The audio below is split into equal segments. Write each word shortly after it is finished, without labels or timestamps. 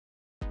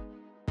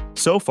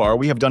So far,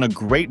 we have done a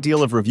great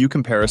deal of review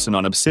comparison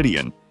on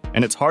Obsidian,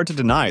 and it's hard to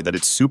deny that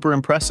it's super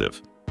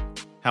impressive.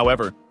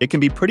 However, it can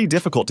be pretty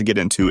difficult to get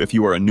into if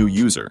you are a new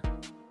user.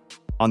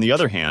 On the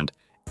other hand,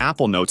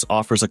 Apple Notes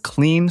offers a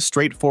clean,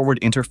 straightforward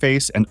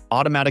interface and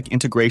automatic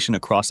integration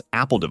across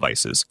Apple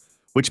devices,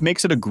 which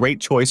makes it a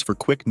great choice for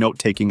quick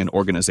note-taking and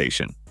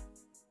organization.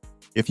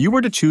 If you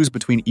were to choose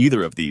between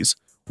either of these,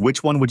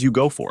 which one would you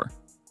go for?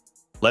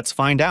 Let's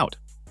find out.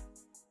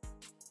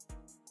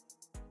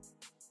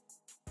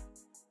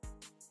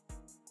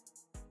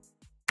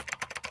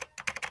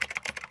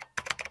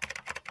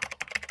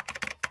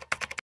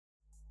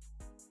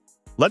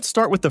 Let's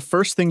start with the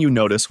first thing you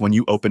notice when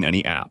you open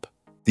any app,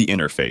 the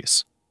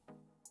interface.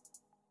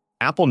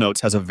 Apple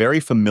Notes has a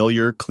very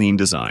familiar, clean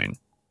design.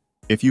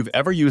 If you've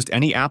ever used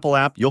any Apple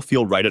app, you'll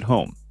feel right at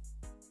home.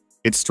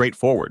 It's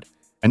straightforward,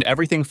 and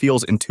everything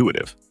feels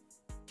intuitive.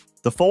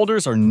 The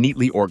folders are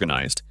neatly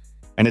organized,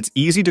 and it's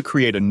easy to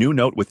create a new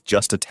note with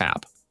just a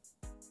tap.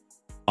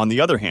 On the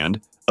other hand,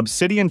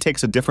 Obsidian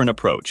takes a different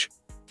approach.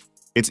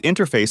 Its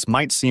interface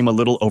might seem a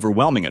little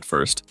overwhelming at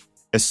first,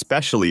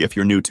 especially if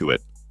you're new to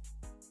it.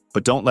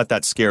 But don't let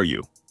that scare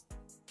you.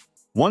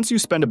 Once you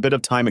spend a bit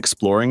of time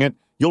exploring it,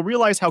 you'll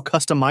realize how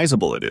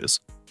customizable it is.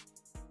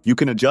 You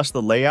can adjust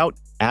the layout,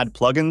 add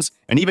plugins,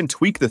 and even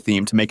tweak the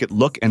theme to make it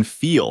look and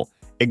feel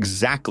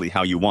exactly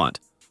how you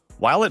want.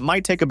 While it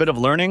might take a bit of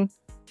learning,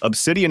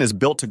 Obsidian is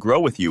built to grow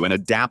with you and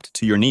adapt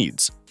to your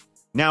needs.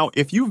 Now,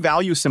 if you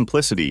value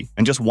simplicity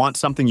and just want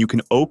something you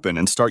can open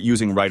and start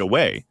using right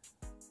away,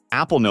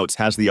 Apple Notes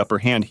has the upper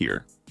hand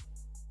here.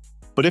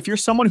 But if you're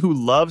someone who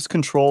loves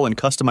control and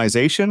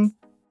customization,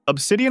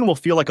 Obsidian will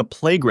feel like a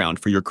playground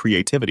for your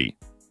creativity.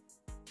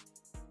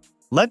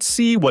 Let's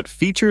see what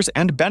features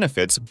and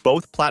benefits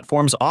both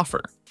platforms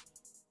offer.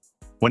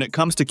 When it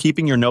comes to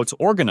keeping your notes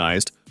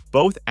organized,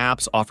 both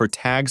apps offer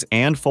tags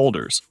and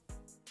folders.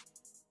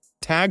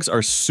 Tags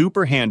are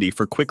super handy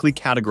for quickly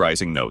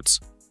categorizing notes.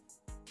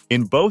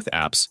 In both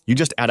apps, you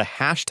just add a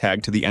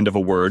hashtag to the end of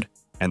a word,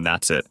 and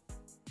that's it.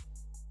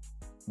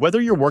 Whether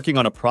you're working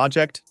on a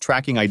project,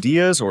 tracking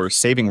ideas, or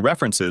saving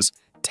references,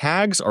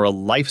 tags are a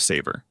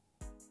lifesaver.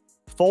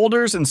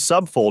 Folders and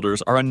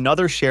subfolders are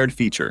another shared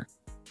feature.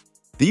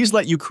 These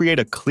let you create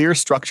a clear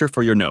structure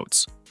for your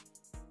notes.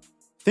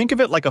 Think of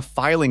it like a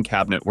filing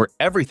cabinet where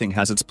everything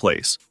has its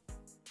place.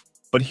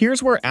 But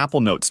here's where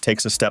Apple Notes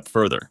takes a step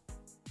further: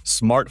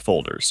 smart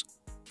folders.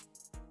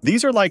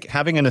 These are like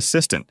having an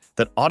assistant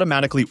that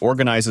automatically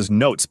organizes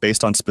notes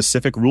based on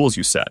specific rules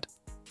you set.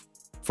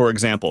 For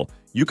example,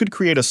 you could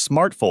create a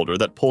smart folder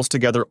that pulls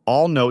together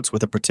all notes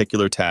with a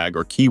particular tag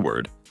or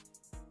keyword.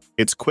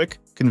 It's quick,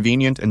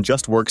 convenient, and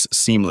just works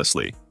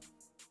seamlessly.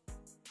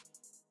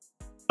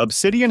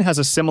 Obsidian has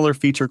a similar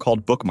feature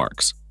called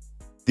bookmarks.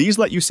 These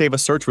let you save a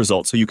search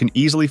result so you can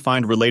easily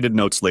find related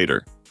notes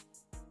later.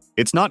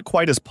 It's not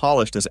quite as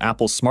polished as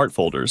Apple's smart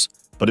folders,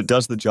 but it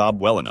does the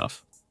job well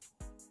enough.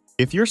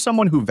 If you're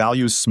someone who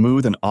values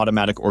smooth and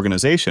automatic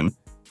organization,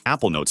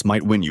 Apple Notes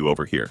might win you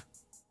over here.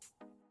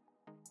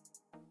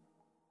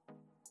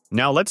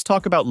 Now let's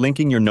talk about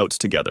linking your notes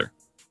together.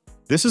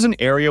 This is an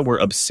area where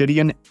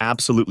Obsidian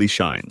absolutely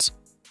shines.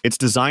 It's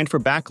designed for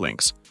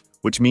backlinks,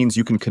 which means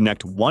you can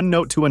connect one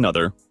note to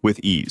another with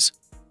ease.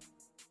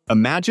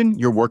 Imagine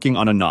you're working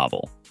on a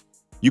novel.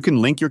 You can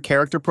link your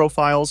character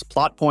profiles,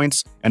 plot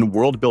points, and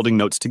world-building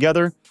notes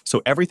together,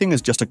 so everything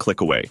is just a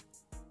click away.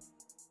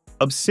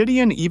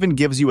 Obsidian even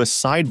gives you a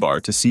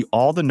sidebar to see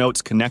all the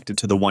notes connected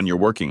to the one you're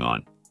working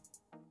on.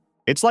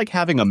 It's like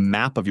having a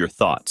map of your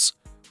thoughts,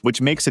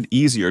 which makes it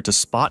easier to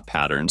spot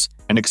patterns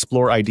and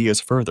explore ideas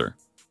further.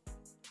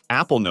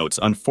 Apple Notes,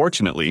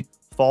 unfortunately,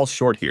 falls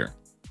short here.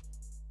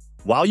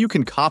 While you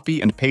can copy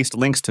and paste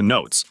links to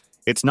notes,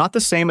 it's not the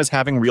same as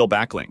having real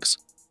backlinks.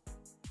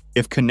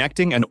 If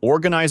connecting and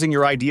organizing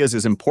your ideas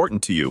is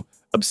important to you,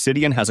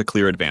 Obsidian has a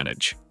clear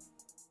advantage.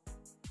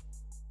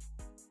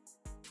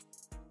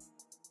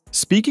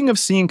 Speaking of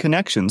seeing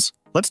connections,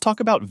 let's talk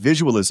about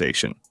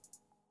visualization.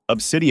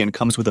 Obsidian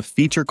comes with a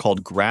feature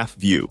called Graph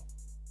View.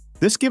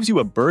 This gives you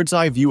a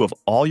bird's-eye view of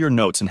all your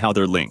notes and how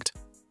they're linked.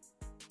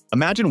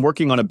 Imagine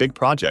working on a big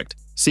project.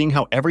 Seeing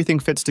how everything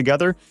fits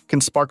together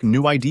can spark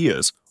new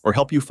ideas or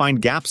help you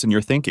find gaps in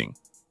your thinking.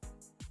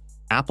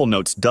 Apple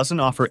Notes doesn't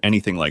offer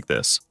anything like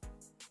this.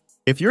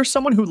 If you're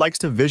someone who likes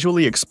to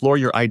visually explore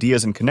your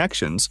ideas and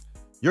connections,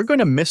 you're going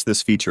to miss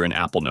this feature in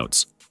Apple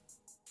Notes.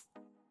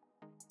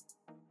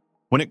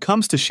 When it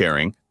comes to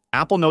sharing,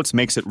 Apple Notes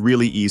makes it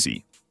really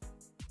easy.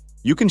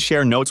 You can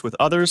share notes with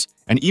others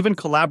and even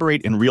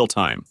collaborate in real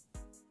time.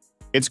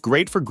 It's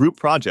great for group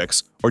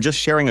projects or just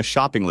sharing a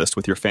shopping list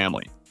with your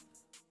family.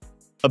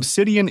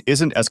 Obsidian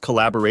isn't as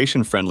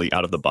collaboration-friendly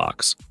out of the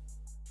box.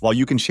 While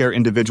you can share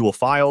individual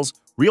files,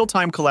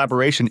 real-time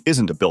collaboration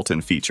isn't a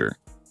built-in feature.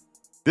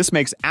 This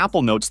makes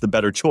Apple Notes the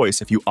better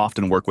choice if you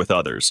often work with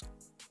others.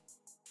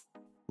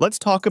 Let's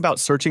talk about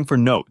searching for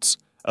notes,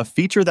 a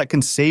feature that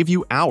can save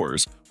you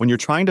hours when you're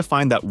trying to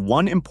find that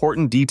one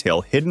important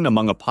detail hidden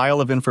among a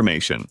pile of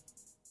information.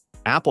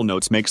 Apple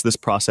Notes makes this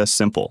process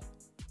simple.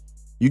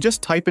 You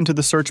just type into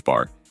the search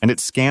bar, and it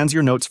scans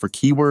your notes for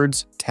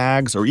keywords,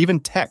 tags, or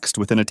even text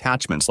within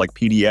attachments like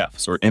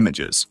PDFs or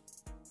images.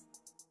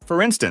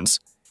 For instance,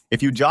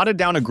 if you jotted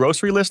down a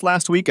grocery list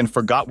last week and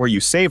forgot where you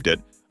saved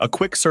it, a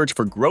quick search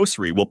for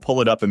grocery will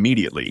pull it up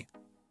immediately.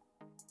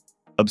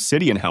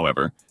 Obsidian,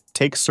 however,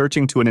 takes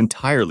searching to an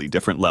entirely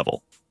different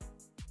level.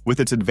 With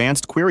its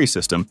advanced query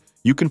system,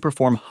 you can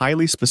perform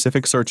highly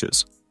specific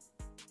searches.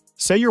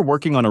 Say you're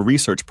working on a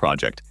research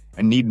project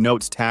and need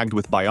notes tagged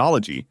with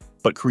biology,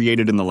 but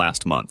created in the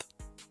last month.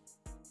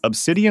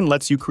 Obsidian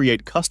lets you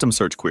create custom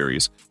search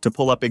queries to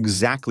pull up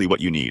exactly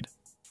what you need.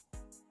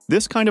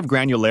 This kind of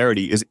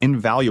granularity is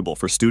invaluable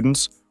for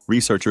students,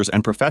 researchers,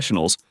 and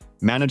professionals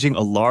managing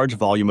a large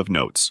volume of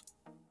notes.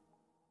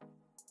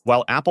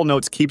 While Apple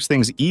Notes keeps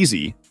things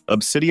easy,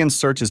 Obsidian's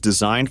search is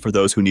designed for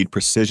those who need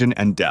precision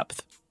and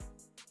depth.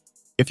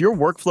 If your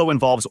workflow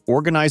involves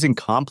organizing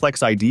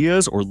complex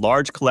ideas or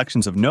large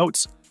collections of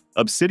notes,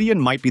 Obsidian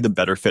might be the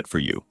better fit for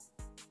you.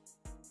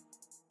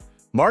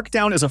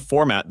 Markdown is a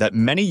format that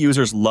many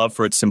users love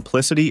for its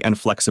simplicity and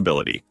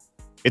flexibility.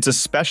 It's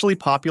especially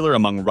popular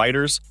among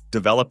writers,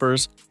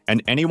 developers,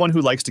 and anyone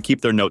who likes to keep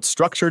their notes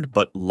structured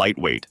but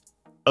lightweight.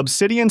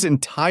 Obsidian's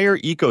entire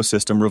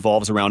ecosystem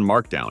revolves around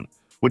Markdown,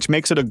 which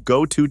makes it a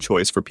go-to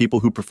choice for people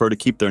who prefer to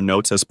keep their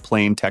notes as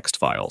plain text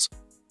files.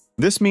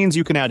 This means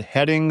you can add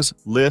headings,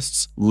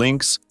 lists,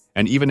 links,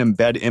 and even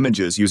embed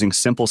images using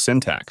simple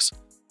syntax.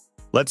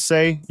 Let's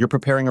say you're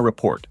preparing a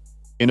report.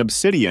 In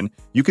Obsidian,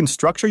 you can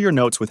structure your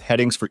notes with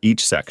headings for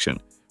each section,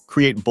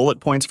 create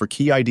bullet points for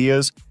key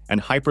ideas, and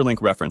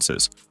hyperlink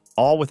references,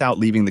 all without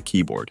leaving the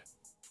keyboard.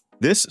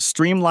 This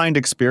streamlined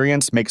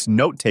experience makes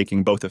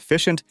note-taking both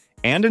efficient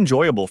and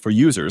enjoyable for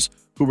users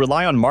who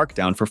rely on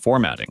Markdown for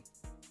formatting.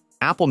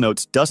 Apple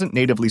Notes doesn't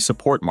natively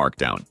support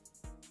Markdown.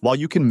 While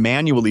you can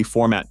manually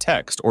format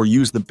text or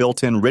use the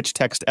built-in rich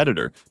text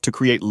editor to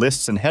create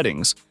lists and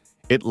headings,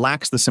 it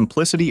lacks the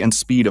simplicity and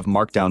speed of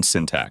Markdown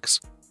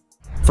syntax.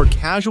 For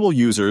casual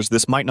users,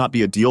 this might not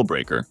be a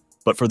deal-breaker,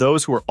 but for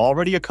those who are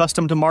already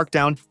accustomed to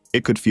Markdown,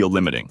 it could feel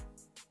limiting.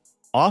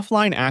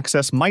 Offline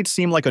access might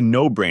seem like a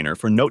no-brainer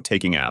for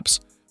note-taking apps,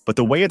 but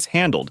the way it's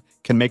handled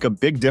can make a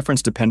big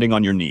difference depending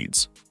on your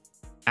needs.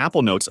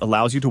 Apple Notes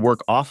allows you to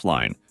work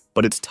offline,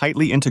 but it's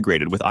tightly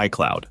integrated with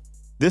iCloud.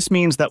 This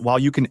means that while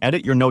you can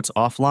edit your notes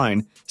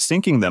offline,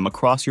 syncing them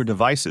across your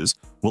devices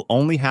will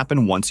only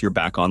happen once you're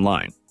back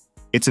online.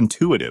 It's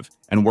intuitive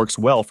and works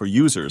well for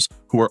users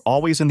who are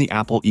always in the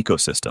Apple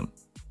ecosystem.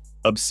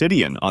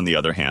 Obsidian, on the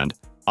other hand,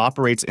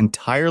 operates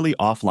entirely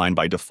offline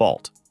by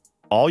default.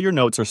 All your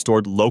notes are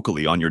stored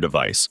locally on your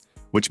device,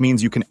 which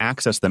means you can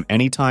access them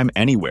anytime,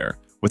 anywhere,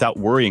 without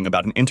worrying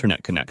about an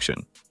internet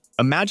connection.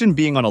 Imagine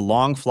being on a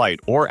long flight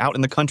or out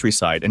in the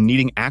countryside and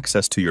needing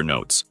access to your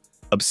notes.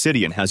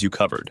 Obsidian has you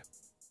covered.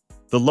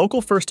 The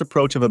local-first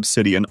approach of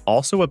Obsidian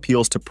also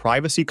appeals to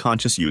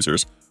privacy-conscious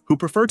users who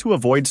prefer to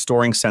avoid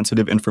storing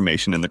sensitive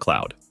information in the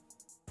cloud.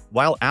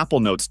 While Apple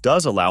Notes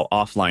does allow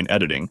offline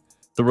editing,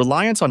 the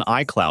reliance on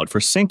iCloud for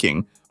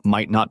syncing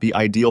might not be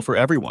ideal for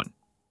everyone.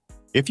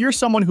 If you're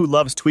someone who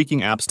loves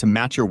tweaking apps to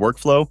match your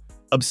workflow,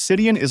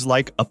 Obsidian is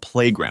like a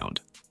playground.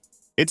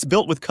 It's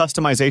built with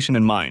customization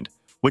in mind,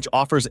 which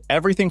offers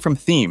everything from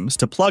themes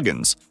to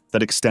plugins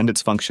that extend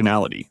its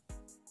functionality.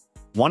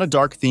 Want a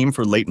dark theme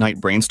for late-night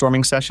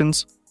brainstorming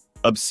sessions?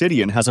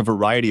 Obsidian has a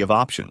variety of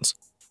options.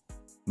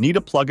 Need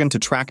a plugin to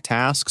track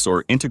tasks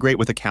or integrate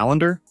with a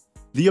calendar?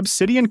 The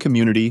Obsidian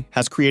community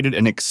has created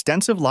an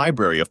extensive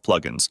library of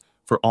plugins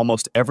for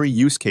almost every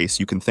use case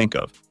you can think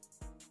of.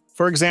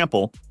 For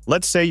example,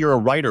 let's say you're a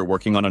writer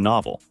working on a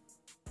novel.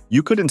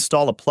 You could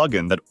install a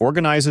plugin that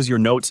organizes your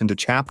notes into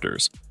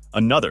chapters,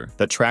 another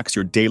that tracks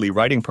your daily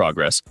writing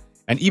progress,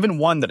 and even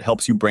one that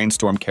helps you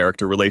brainstorm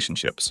character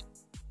relationships.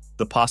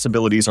 The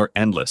possibilities are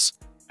endless,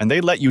 and they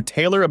let you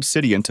tailor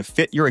Obsidian to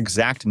fit your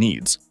exact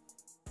needs.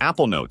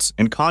 Apple Notes,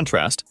 in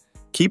contrast,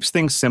 keeps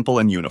things simple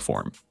and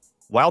uniform.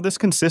 While this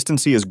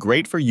consistency is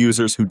great for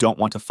users who don't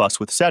want to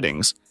fuss with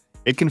settings,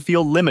 it can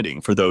feel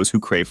limiting for those who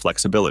crave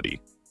flexibility.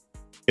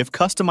 If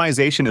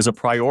customization is a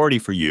priority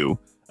for you,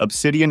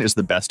 Obsidian is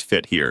the best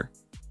fit here.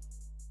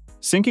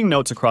 Syncing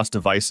notes across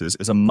devices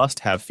is a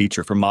must-have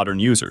feature for modern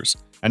users,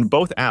 and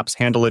both apps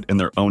handle it in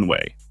their own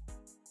way.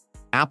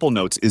 Apple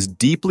Notes is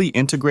deeply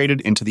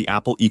integrated into the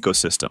Apple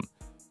ecosystem,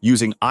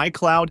 using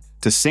iCloud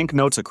to sync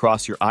notes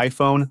across your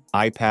iPhone,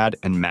 iPad,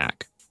 and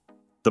Mac.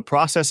 The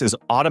process is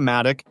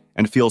automatic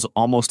and feels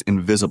almost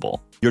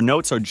invisible. Your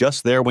notes are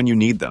just there when you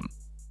need them.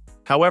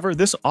 However,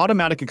 this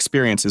automatic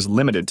experience is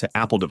limited to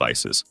Apple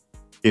devices.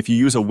 If you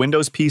use a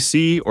Windows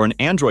PC or an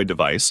Android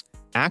device,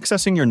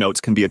 accessing your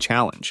notes can be a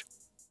challenge.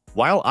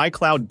 While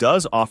iCloud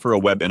does offer a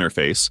web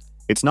interface,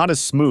 it's not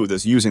as smooth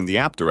as using the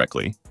app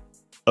directly.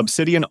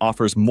 Obsidian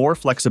offers more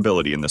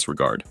flexibility in this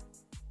regard.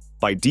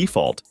 By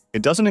default,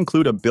 it doesn't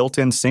include a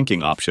built-in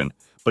syncing option,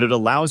 but it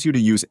allows you to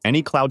use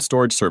any cloud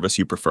storage service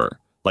you prefer,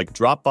 like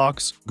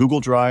Dropbox, Google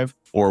Drive,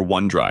 or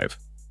OneDrive.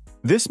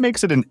 This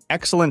makes it an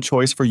excellent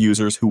choice for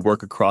users who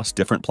work across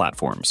different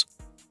platforms.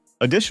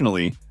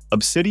 Additionally,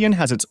 Obsidian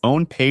has its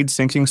own paid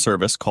syncing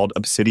service called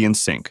Obsidian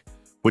Sync,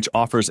 which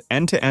offers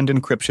end-to-end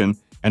encryption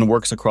and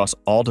works across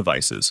all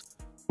devices,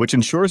 which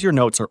ensures your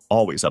notes are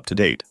always up to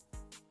date.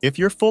 If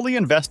you're fully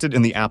invested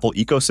in the Apple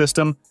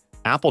ecosystem,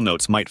 Apple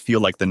Notes might feel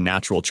like the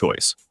natural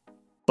choice.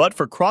 But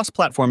for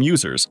cross-platform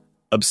users,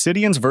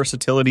 Obsidian's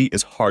versatility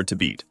is hard to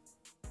beat.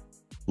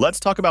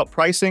 Let's talk about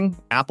pricing.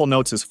 Apple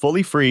Notes is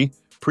fully free,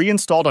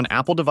 pre-installed on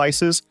Apple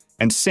devices,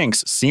 and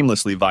syncs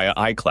seamlessly via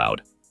iCloud.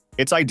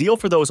 It's ideal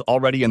for those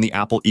already in the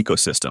Apple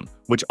ecosystem,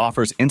 which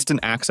offers instant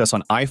access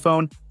on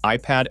iPhone,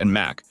 iPad, and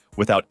Mac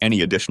without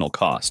any additional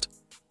cost.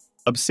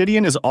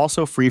 Obsidian is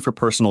also free for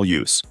personal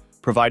use,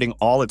 providing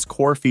all its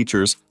core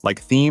features like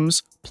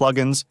themes,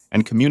 plugins,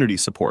 and community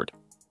support.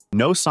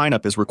 No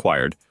sign-up is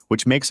required,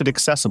 which makes it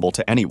accessible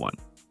to anyone.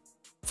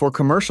 For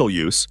commercial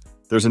use,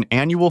 there's an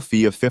annual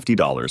fee of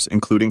 $50,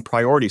 including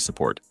priority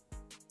support.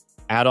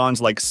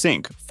 Add-ons like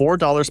Sync,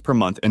 $4 per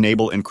month,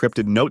 enable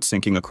encrypted note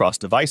syncing across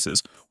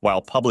devices,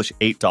 while Publish,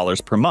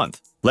 $8 per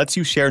month, lets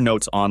you share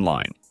notes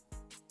online.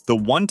 The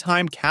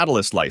one-time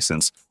Catalyst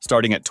license,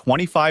 starting at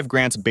 25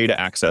 grants beta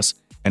access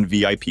and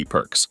VIP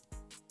perks.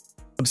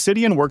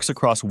 Obsidian works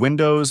across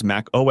Windows,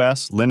 Mac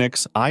OS,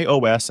 Linux,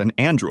 iOS, and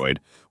Android,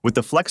 with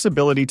the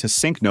flexibility to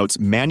sync notes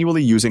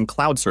manually using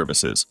cloud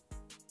services.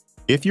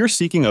 If you're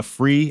seeking a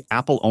free,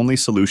 Apple-only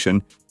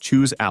solution,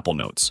 choose Apple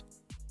Notes.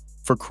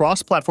 For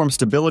cross-platform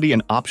stability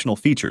and optional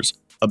features,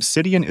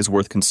 Obsidian is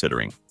worth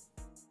considering.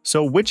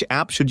 So which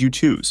app should you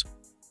choose?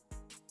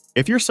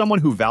 If you're someone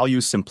who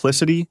values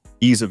simplicity,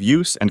 ease of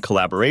use, and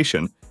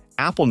collaboration,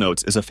 Apple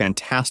Notes is a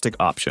fantastic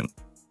option.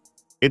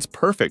 It's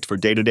perfect for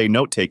day-to-day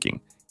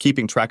note-taking,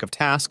 keeping track of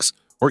tasks,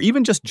 or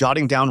even just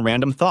jotting down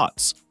random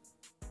thoughts.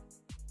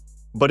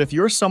 But if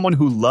you're someone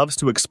who loves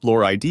to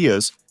explore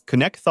ideas,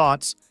 connect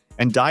thoughts,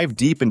 and dive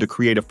deep into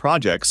creative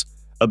projects,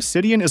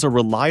 Obsidian is a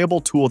reliable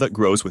tool that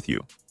grows with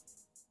you.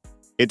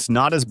 It's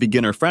not as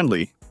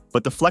beginner-friendly,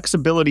 but the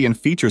flexibility and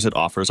features it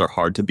offers are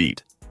hard to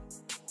beat.